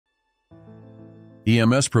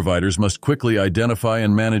EMS providers must quickly identify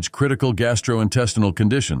and manage critical gastrointestinal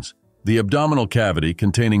conditions. The abdominal cavity,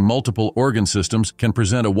 containing multiple organ systems, can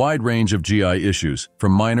present a wide range of GI issues,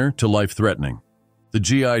 from minor to life-threatening. The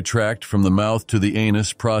GI tract from the mouth to the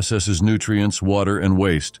anus processes nutrients, water, and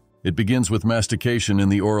waste. It begins with mastication in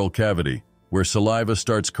the oral cavity, where saliva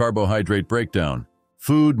starts carbohydrate breakdown.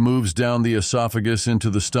 Food moves down the esophagus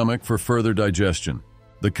into the stomach for further digestion.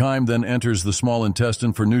 The chyme then enters the small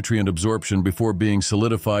intestine for nutrient absorption before being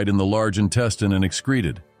solidified in the large intestine and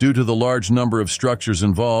excreted. Due to the large number of structures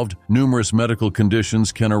involved, numerous medical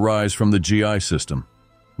conditions can arise from the GI system.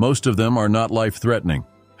 Most of them are not life-threatening.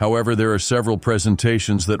 However, there are several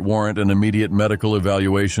presentations that warrant an immediate medical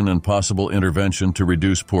evaluation and possible intervention to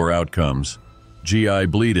reduce poor outcomes. GI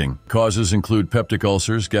bleeding. Causes include peptic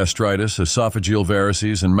ulcers, gastritis, esophageal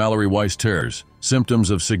varices, and Mallory-Weiss tears. Symptoms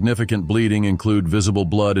of significant bleeding include visible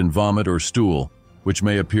blood in vomit or stool, which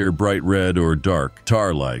may appear bright red or dark,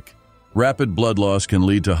 tar-like. Rapid blood loss can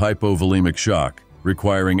lead to hypovolemic shock,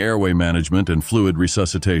 requiring airway management and fluid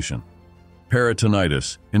resuscitation.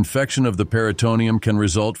 Peritonitis. Infection of the peritoneum can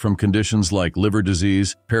result from conditions like liver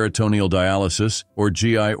disease, peritoneal dialysis, or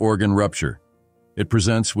GI organ rupture. It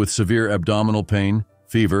presents with severe abdominal pain,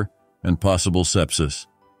 fever, and possible sepsis.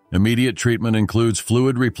 Immediate treatment includes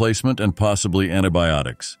fluid replacement and possibly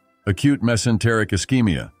antibiotics. Acute mesenteric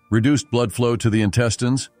ischemia. Reduced blood flow to the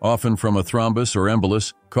intestines, often from a thrombus or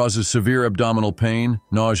embolus, causes severe abdominal pain,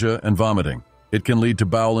 nausea, and vomiting. It can lead to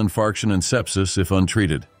bowel infarction and sepsis if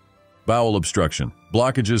untreated. Bowel obstruction.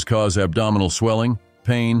 Blockages cause abdominal swelling,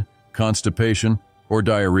 pain, constipation, or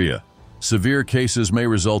diarrhea. Severe cases may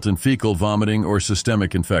result in fecal vomiting or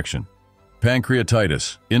systemic infection.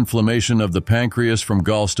 Pancreatitis. Inflammation of the pancreas from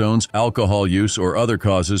gallstones, alcohol use, or other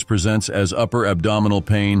causes presents as upper abdominal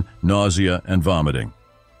pain, nausea, and vomiting.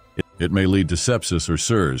 It may lead to sepsis or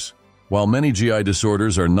SIRS. While many GI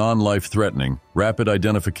disorders are non-life-threatening, rapid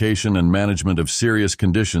identification and management of serious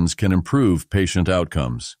conditions can improve patient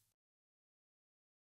outcomes.